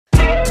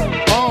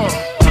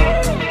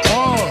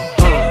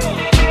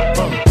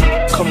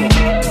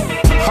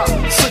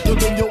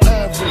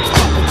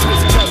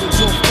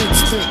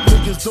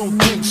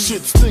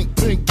stink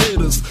pink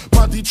gators.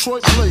 My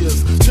Detroit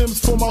players, Tim's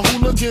for my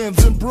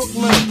hooligans in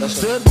Brooklyn.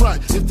 Dead right,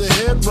 if they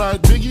head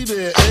right, Biggie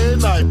there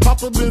every night.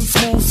 Papa been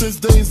smooth since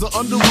days of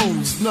under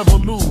rules. Never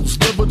lose,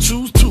 never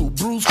choose to.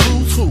 Bruise,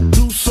 cruise, who?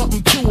 Do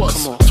something to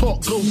us.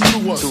 Talk, go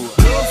through us.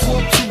 Girls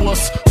walk to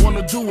us,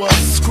 wanna do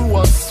us, screw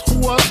us.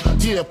 Who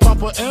us? Yeah,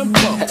 Papa and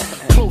Pup.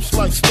 Close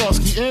like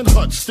Starsky and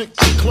Hutch, stick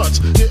to clutch.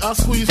 Yeah, I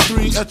squeeze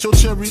 3 at your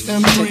cherry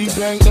M3.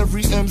 Bang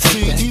every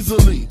MC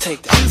easily.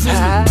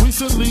 Easily.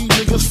 Recently,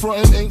 niggas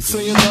frontin' ain't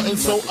saying nothing,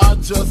 so I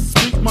just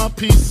speak my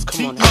peace,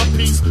 keep my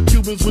peace.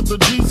 Cubans with the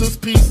Jesus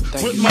peace,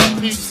 with my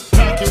peace.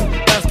 Packing,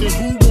 asking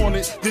who want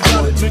it. You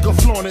got it,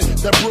 nigga, flaunt it.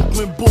 That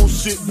Brooklyn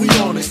bullshit, we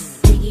on it.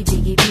 Biggie,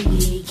 Biggie,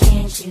 Biggie,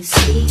 can't you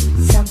see?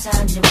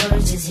 Sometimes your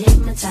words just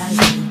hypnotize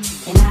me,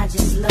 and I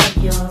just love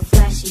your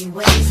flashy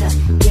ways. I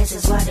guess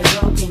that's why they're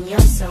broken, you're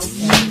so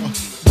fake.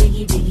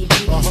 Biggie, Biggie,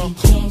 Biggie,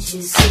 can't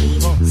you see?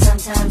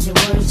 Sometimes your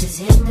words just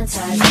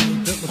hypnotize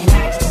me, and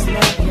I just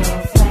love your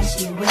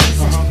flashy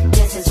ways. I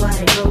guess that's why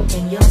they're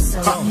broken, you're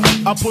so fake.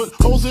 I put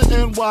O's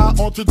in NY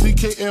onto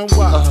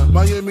DKNY.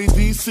 Miami,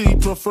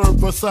 DC, prefer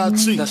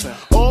Versace. Right.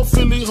 All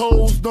Philly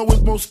hoes know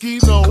it's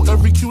Moschino.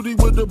 Every cutie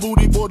with the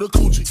booty, boy, the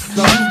coochie.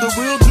 Now who's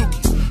the real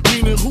dookie?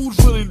 Meaning who's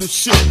really the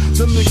shit?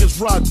 Them niggas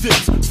ride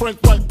dicks. Frank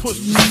White push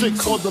the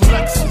 6 or the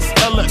Lexus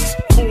LX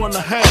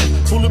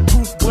 4.5.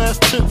 Bulletproof glass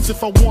tints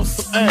if I want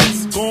some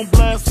ass. Gon'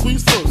 blast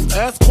squeeze first,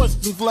 ask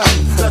questions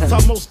last. That's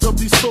how most of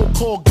these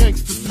so-called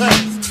gangsters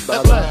pass.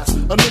 At last,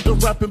 a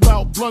nigga rapping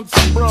about blunts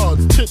and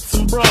broads, tits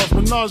and bras,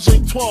 menage a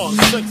trois,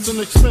 sex and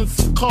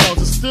expensive cars,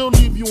 and still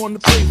leave you on the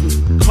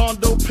pavement.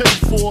 Condo paid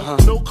for,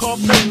 no car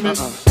payment.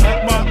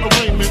 At my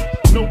arraignment,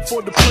 note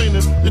for the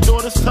plaintiff. Your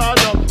daughter's tied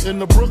up in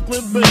the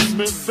Brooklyn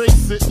basement.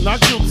 Face it, not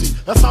guilty.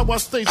 That's how I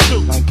stay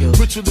true.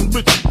 Richer than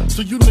richer,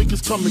 so you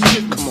niggas come and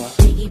get me. Come on.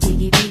 Biggie,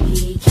 Biggie,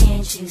 Biggie,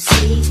 can't you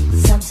see?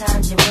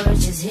 Sometimes your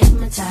words just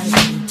hypnotize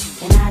me,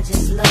 and I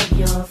just love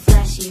your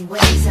flashy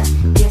ways. I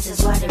guess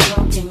that's why they're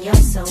broken, you're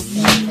so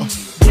fake.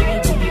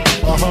 Biggie, Biggie,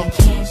 Biggie,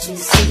 can't you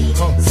see?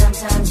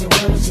 Sometimes your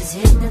words just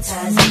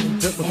hypnotize me,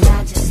 and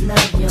I just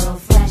love your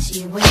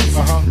flashy ways.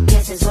 I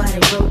guess that's why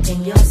they're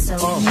broken, you're so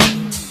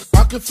fake.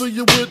 I can fill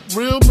you with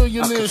real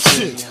millionaire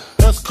shit.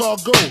 That's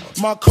cargo,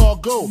 my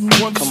cargo,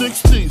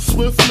 160,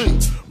 swiftly.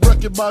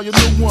 Wreck it by your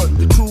new one.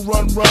 Your crew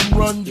run,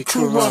 your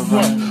crew run.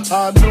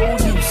 I know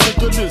you sick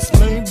of this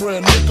name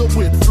brand nigga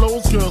with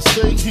flows, girl,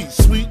 stay heat,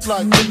 sweet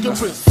like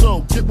licorice.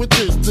 So get with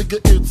this, nigga,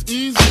 it's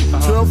easy.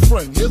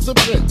 Girlfriend, here's a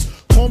bitch.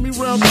 Call me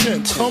round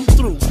 10, come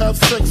through, have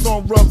sex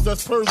on rugs,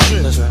 that's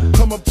Persian. Right.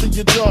 Come up to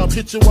your job,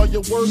 hit you while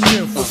you're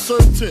working, for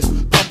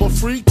certain. Papa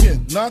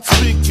freaking, not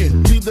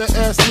speaking, leave that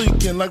ass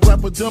leaking like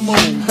rapper demo.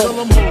 Tell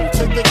them who,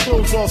 take their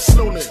clothes off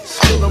slowly.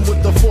 Kill them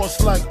with the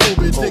force like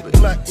Obi, dick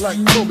black like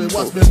Kobe,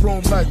 watch me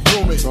roam like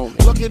Romy.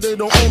 Lucky they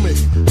don't owe me,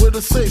 where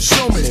to say,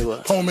 show me,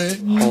 homie.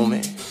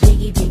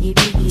 Biggie, Biggie,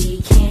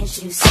 Biggie,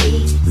 can't you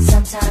see?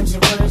 Sometimes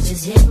your words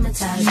just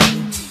hypnotize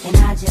me, and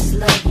I just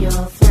love your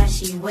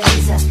flashy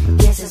ways. I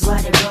guess that's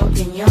why they're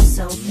broken, you're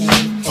so fake.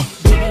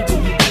 Biggie,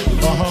 Biggie,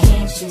 Biggie,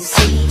 can't you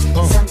see?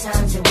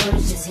 Sometimes your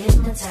words just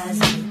hypnotize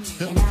me.